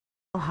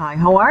Hi,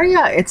 how are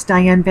ya? It's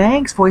Diane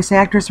Banks, voice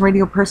actress,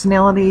 radio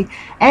personality,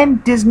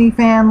 and Disney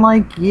fan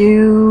like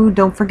you.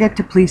 Don't forget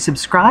to please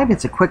subscribe.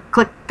 It's a quick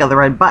click of the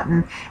red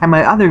button. And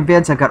my other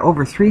vids, I've got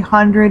over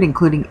 300,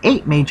 including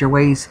 8 major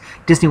ways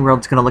Disney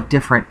World's going to look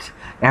different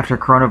after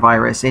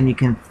coronavirus. And you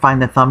can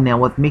find the thumbnail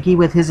with Mickey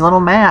with his little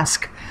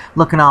mask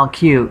looking all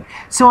cute.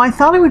 So I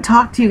thought I would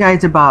talk to you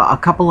guys about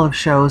a couple of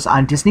shows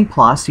on Disney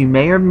Plus you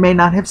may or may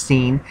not have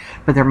seen,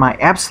 but they're my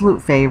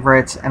absolute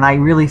favorites, and I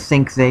really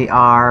think they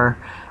are...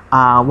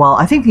 well,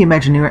 I think the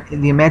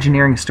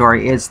Imagineering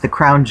story is the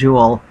crown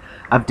jewel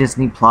of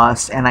Disney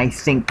Plus, and I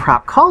think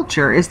Prop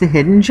Culture is the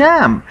hidden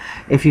gem.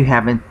 If you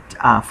haven't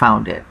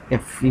found it,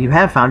 if you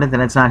have found it,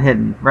 then it's not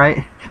hidden,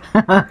 right?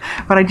 But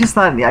I just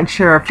thought I'd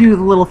share a few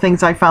little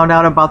things I found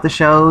out about the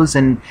shows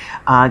and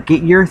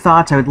get your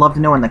thoughts. I would love to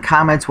know in the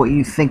comments what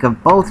you think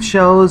of both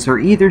shows or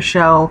either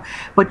show.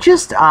 But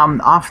just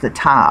off the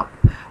top,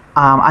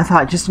 I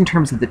thought just in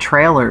terms of the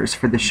trailers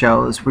for the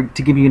shows,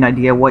 to give you an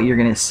idea of what you're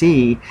going to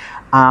see,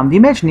 the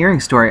Imagineering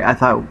story, I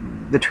thought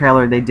the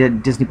trailer they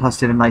did, Disney Plus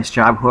did a nice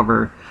job,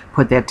 whoever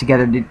put that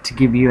together, to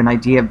give you an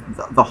idea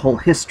of the whole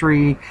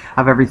history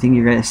of everything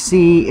you're going to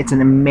see. It's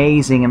an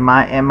amazing, in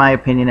my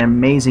opinion, an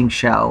amazing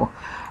show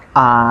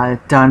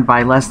done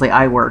by Leslie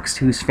Iwerks,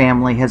 whose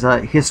family has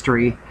a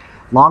history,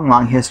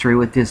 long history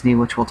with Disney,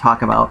 which we'll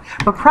talk about.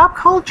 But Prop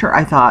Culture,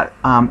 I thought,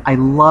 I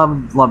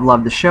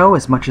love the show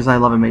as much as I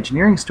love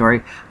Imagineering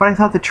story, but I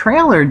thought the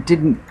trailer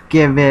didn't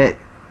give it...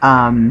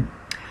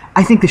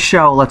 I think the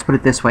show, let's put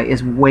it this way,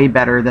 is way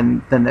better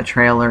than the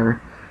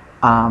trailer.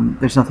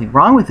 There's nothing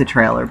wrong with the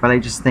trailer, but I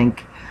just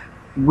think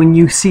when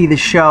you see the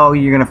show,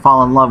 you're going to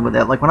fall in love with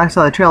it. Like when I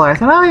saw the trailer, I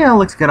thought, oh yeah, it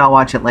looks good, I'll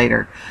watch it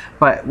later.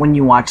 But when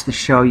you watch the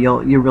show, you'll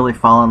really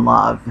fall in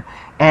love.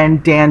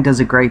 And Dan does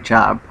a great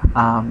job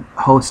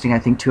hosting, I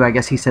think, too. I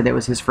guess he said it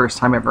was his first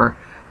time ever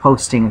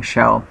hosting a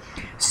show.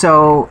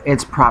 So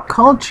it's Prop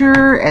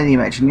Culture and the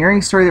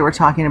Imagineering story that we're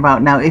talking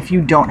about. Now, if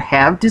you don't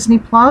have Disney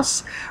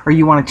Plus or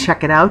you want to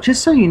check it out,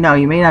 just so you know,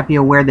 you may not be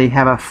aware they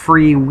have a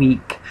free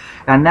week.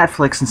 On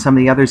Netflix and some of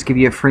the others give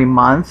you a free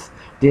month.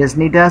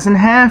 Disney doesn't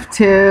have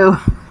to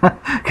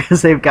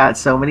because they've got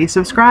so many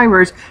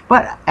subscribers.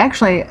 But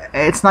actually,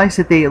 it's nice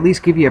that they at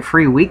least give you a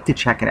free week to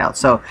check it out.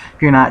 So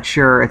if you're not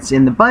sure it's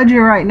in the budget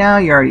right now,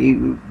 you're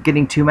already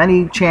getting too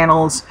many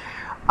channels,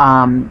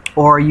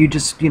 or you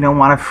just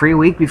want a free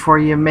week before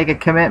you make a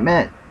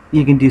commitment,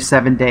 you can do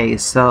 7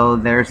 days. So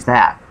there's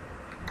that.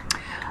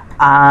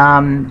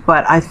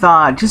 But I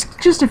thought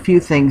just a few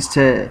things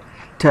to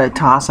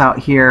toss out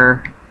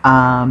here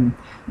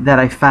that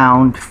I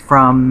found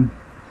from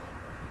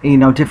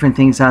different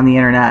things on the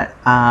internet,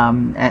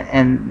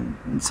 and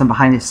some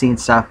behind the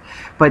scenes stuff.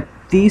 But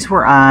these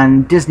were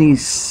on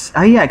Disney's,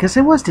 yeah, because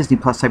it was Disney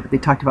Plus type, but they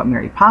talked about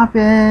Mary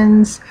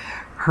Poppins,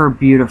 her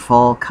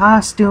beautiful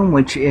costume,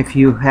 which if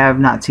you have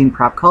not seen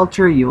Prop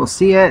Culture, you will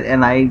see it,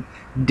 and I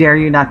dare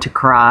you not to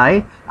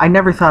cry. I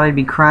never thought I'd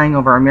be crying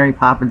over a Mary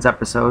Poppins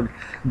episode,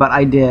 but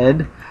I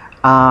did.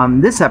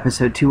 This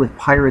episode, too, with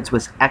pirates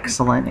was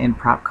excellent in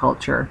Prop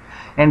Culture.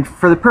 And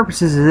for the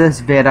purposes of this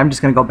vid, I'm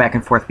just going to go back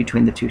and forth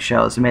between the two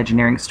shows,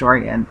 Imagineering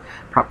Story and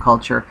Prop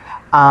Culture.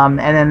 And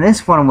then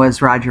this one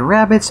was Roger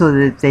Rabbit, so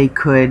that they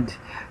could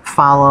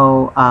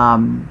follow...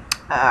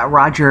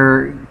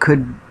 Roger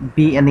could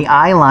be in the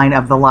eye line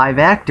of the live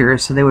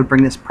actors, so they would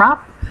bring this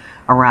prop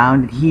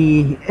around.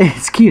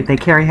 It's cute. They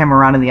carry him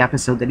around in the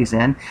episode that he's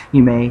in.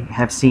 You may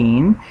have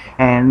seen.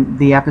 And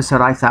the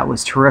episode I thought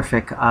was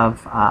terrific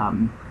of...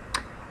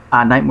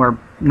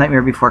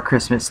 Nightmare Before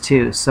Christmas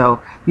too. So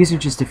these are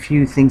just a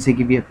few things they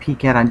give you a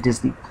peek at on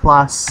Disney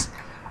Plus,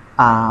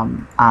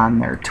 on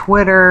their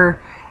Twitter,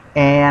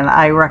 and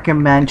I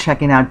recommend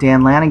checking out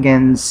Dan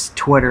Lanigan's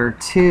Twitter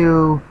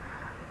too.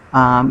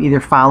 Either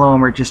follow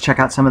him or just check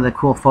out some of the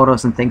cool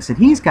photos and things that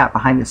he's got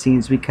behind the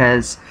scenes,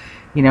 because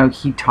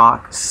he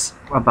talks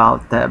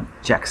about the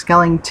Jack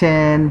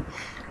Skellington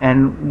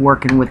and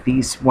working with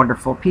these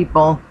wonderful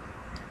people,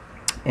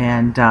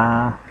 and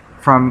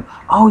from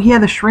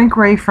the shrink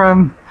ray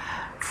from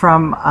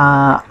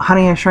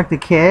Honey, I Shrunk the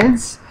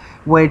Kids,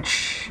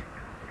 which,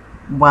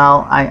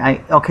 well,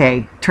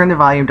 okay, turn the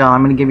volume down.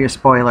 I'm going to give you a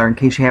spoiler in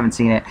case you haven't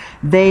seen it.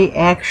 They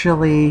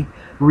actually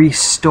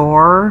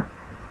restore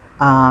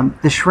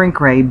the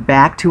shrink ray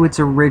back to its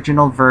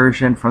original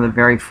version from the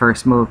very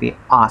first movie.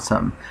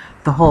 Awesome.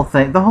 The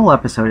whole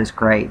episode is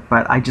great,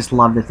 but I just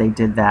love that they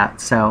did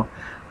that. So,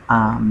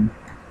 and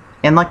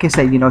like I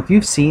said, if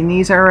you've seen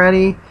these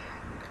already,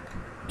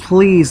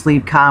 please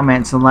leave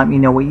comments and let me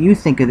know what you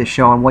think of the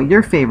show and what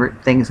your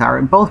favorite things are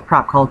in both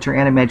Prop Culture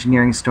and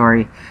Imagineering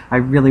Story. I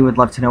really would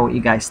love to know what you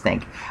guys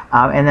think.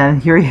 And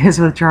then here he is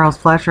with Charles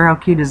Fletcher. How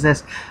cute is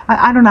this?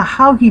 I don't know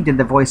how he did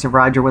the voice of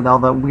Roger with all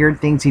the weird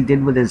things he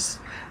did with his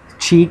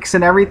cheeks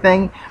and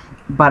everything.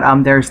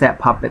 But there's that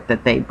puppet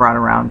that they brought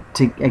around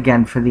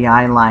again for the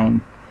eye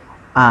line.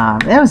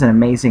 That was an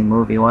amazing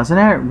movie, wasn't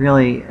it?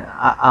 Really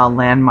a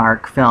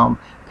landmark film.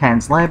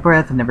 Pan's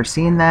Labyrinth, I've never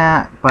seen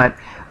that, but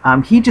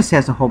he just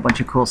has a whole bunch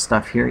of cool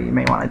stuff here you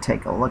may want to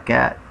take a look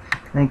at.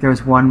 I think there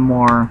was one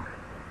more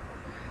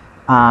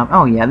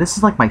Oh yeah, this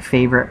is like my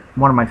favorite,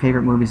 one of my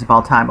favorite movies of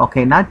all time.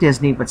 Okay, not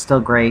Disney, but still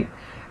great.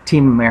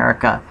 Team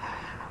America.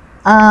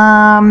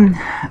 Um,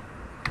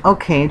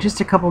 okay, just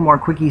a couple more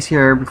quickies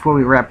here before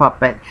we wrap up.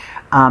 But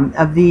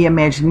of the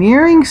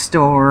Imagineering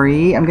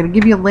story, I'm going to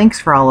give you links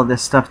for all of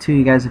this stuff too,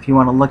 you guys, if you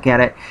want to look at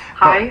it.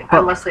 Hi,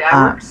 I'm Leslie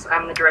Iwerks.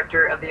 I'm the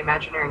director of the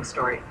Imagineering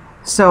story.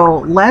 So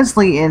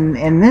Leslie,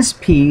 in this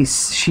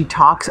piece, she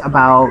talks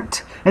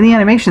about, and the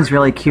animation's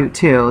really cute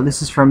too.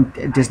 This is from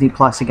Disney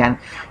Plus again.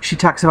 She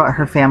talks about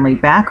her family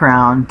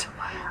background,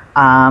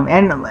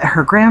 and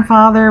her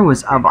grandfather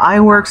was of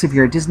Iwerks. If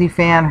you're a Disney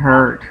fan,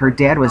 her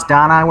dad was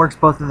Don Iwerks.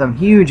 Both of them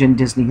huge in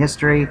Disney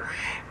history.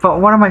 But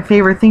one of my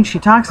favorite things she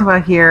talks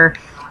about here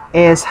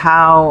is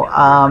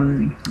how,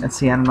 let's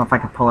see, I don't know if I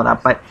can pull it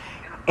up, but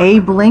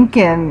Abe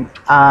Lincoln,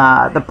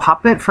 the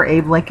puppet for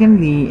Abe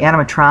Lincoln, the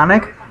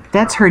animatronic,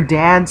 that's her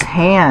dad's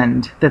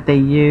hand that they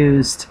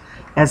used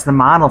as the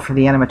model for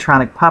the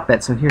animatronic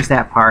puppet. So here's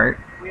that part.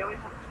 We always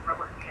have this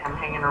rubber hand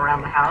hanging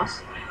around the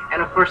house.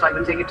 And of course I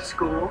would take it to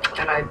school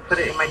and I'd put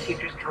it in my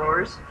teacher's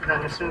drawers. And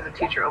then as soon as the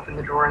teacher opened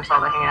the drawer and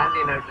saw the hand,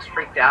 you know, just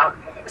freaked out.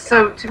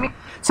 So to me...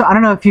 So I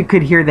don't know if you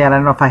could hear that. I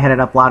don't know if I had it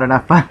up loud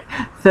enough, but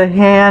the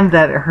hand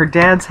that, her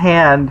dad's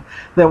hand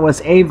that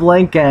was Abe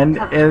Lincoln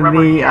in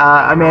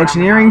the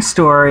Imagineering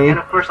story, and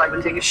of course I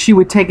would take it, she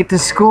would take it to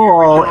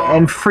school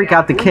and freak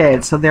out the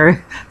kids. So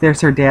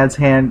there's her dad's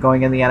hand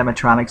going in the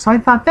animatronic. So I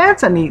thought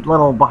that's a neat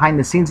little behind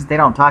the scenes that they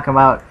don't talk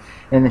about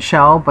in the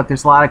show, but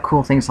there's a lot of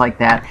cool things like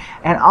that.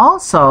 And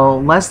also,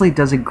 Leslie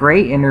does a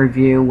great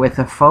interview with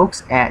the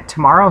folks at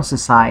Tomorrow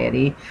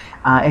Society.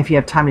 If you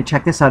have time to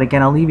check this out,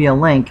 again, I'll leave you a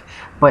link.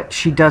 But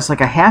she does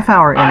like a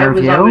half-hour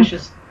interview. I was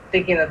just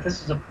thinking that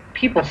this is a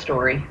people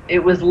story. It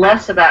was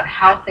less about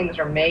how things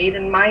are made,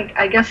 and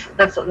I guess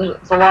it's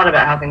a lot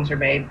about how things are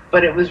made,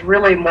 but it was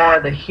really more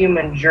the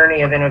human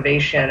journey of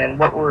innovation and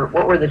what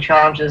were the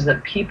challenges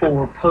that people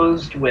were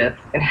posed with,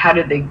 and how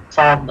did they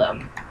solve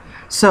them.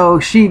 So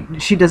she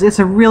does, it's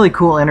a really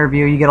cool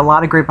interview. You get a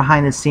lot of great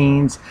behind the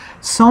scenes,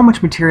 so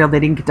much material they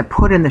didn't get to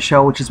put in the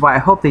show, which is why I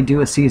hope they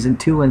do a season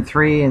 2 and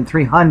 3 and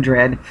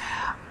 300.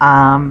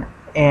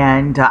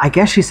 And I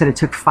guess she said it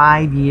took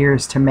 5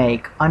 years to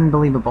make.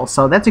 Unbelievable.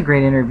 So that's a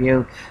great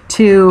interview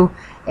too.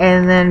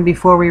 And then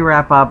before we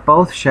wrap up,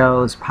 both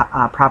shows,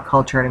 Prop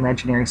Culture and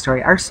Imagineering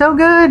Story, are so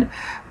good.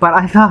 But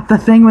I thought the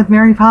thing with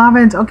Mary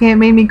Poppins, okay, it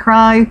made me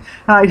cry.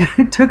 I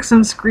took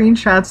some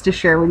screenshots to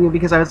share with you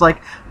because I was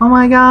like, oh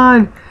my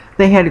God.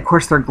 They had, of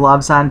course, their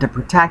gloves on to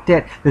protect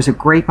it. There's a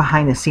great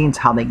behind the scenes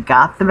how they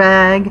got the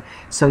bag.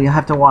 So you'll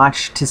have to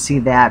watch to see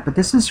that. But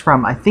this is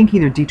from, I think,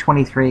 either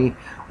D23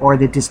 or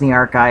the Disney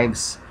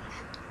Archives.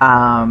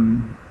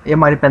 It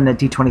might have been the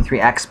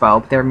D23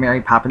 Expo. Their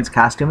Mary Poppins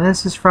costume. And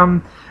this is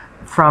from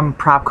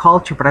Prop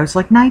Culture, but I was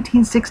like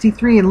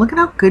 1963, and look at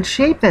how good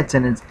shape that's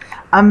in. It's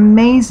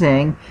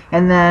amazing.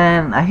 And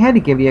then I had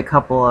to give you a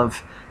couple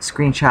of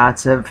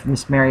screenshots of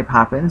Miss Mary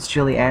Poppins,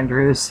 Julie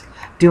Andrews,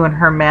 doing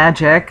her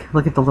magic.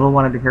 Look at the little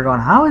one under here going,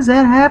 how is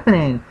that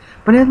happening?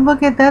 But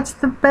look at, that's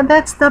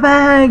the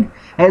bag.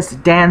 As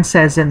Dan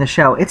says in the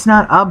show, it's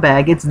not a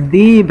bag, it's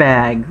the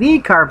bag, the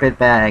carpet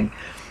bag.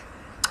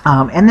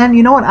 And then,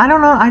 you know what, I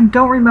don't know, I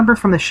don't remember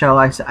from the show.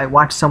 I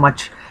watched so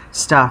much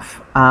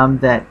stuff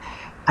that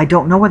I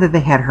don't know whether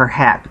they had her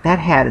hat, but that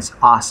hat is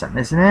awesome,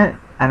 isn't it?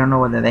 I don't know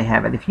whether they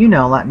have it. If you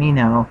know, let me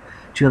know.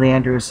 Julie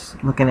Andrews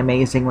looking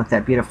amazing with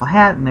that beautiful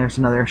hat, and there's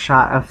another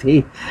shot of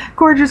the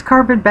gorgeous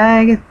carpet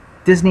bag at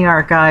Disney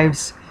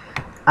Archives.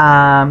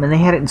 And they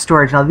had it in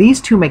storage. Now these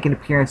two make an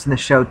appearance in the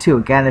show too.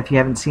 Again, if you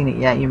haven't seen it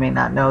yet, you may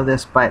not know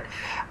this, but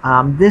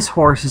this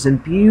horse is in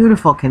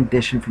beautiful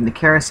condition from the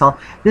carousel.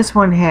 This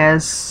one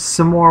has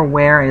some more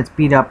wear and it's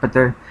beat up, but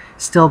they're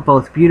still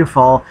both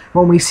beautiful.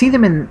 When we see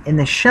them in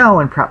the show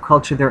in Prop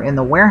Culture, they're in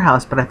the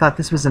warehouse, but I thought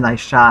this was a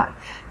nice shot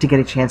to get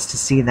a chance to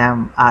see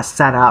them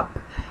set up.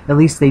 At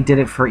least they did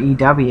it for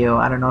EW.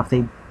 I don't know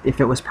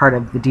if it was part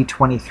of the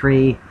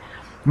D23.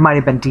 It might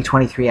have been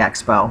D23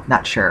 Expo.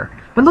 Not sure.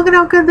 But look at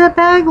how good that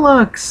bag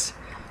looks.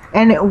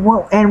 And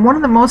one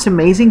of the most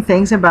amazing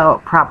things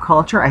about Prop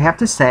Culture, I have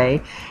to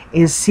say,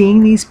 is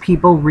seeing these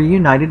people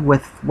reunited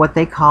with what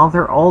they call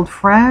their old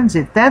friends.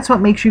 That's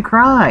what makes you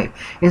cry,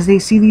 is they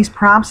see these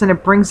props and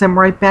it brings them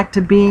right back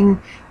to being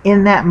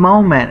in that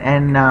moment.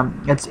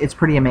 And it's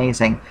pretty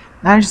amazing.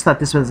 And I just thought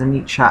this was a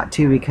neat shot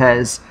too,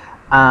 because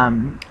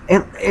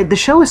the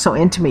show is so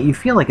intimate. You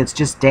feel like it's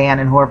just Dan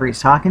and whoever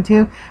he's talking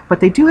to, but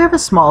they do have a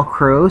small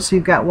crew. So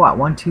you've got what,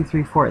 1, 2,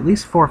 3, 4, at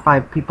least 4 or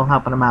 5 people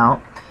helping them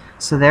out.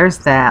 So there's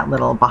that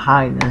little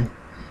behind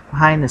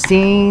the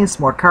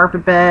scenes, more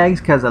carpet bags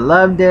because I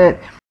loved it.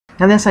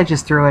 And this I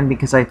just threw in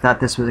because I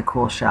thought this was a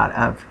cool shot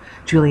of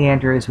Julie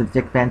Andrews with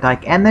Dick Van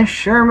Dyke and the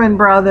Sherman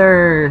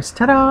Brothers.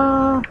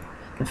 Ta-da!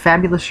 The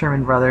fabulous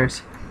Sherman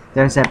Brothers.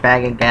 There's that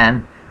bag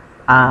again.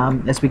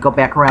 As we go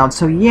back around.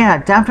 So yeah,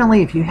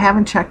 definitely if you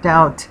haven't checked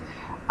out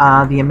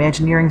the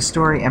Imagineering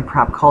story and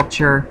Prop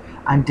Culture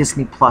on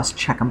Disney Plus,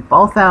 check them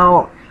both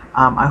out.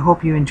 I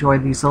hope you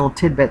enjoyed these little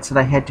tidbits that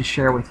I had to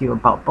share with you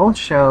about both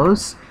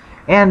shows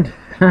and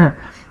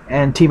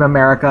and Team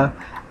America.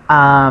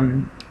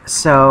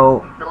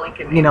 So, The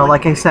Lincoln, you know,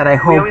 like I said, I we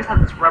hope always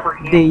have this rubber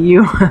hand. that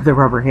you, the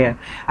rubber hand,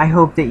 I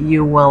hope that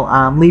you will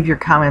leave your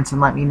comments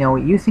and let me know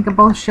what you think of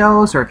both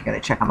shows, or if you're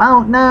going to check them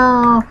out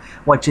now,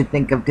 what you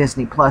think of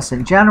Disney Plus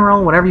in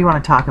general, whatever you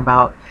want to talk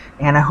about.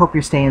 And I hope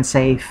you're staying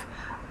safe.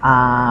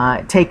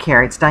 Take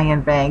care. It's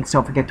Diane Banks.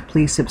 Don't forget to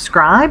please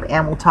subscribe,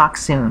 and we'll talk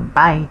soon.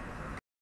 Bye.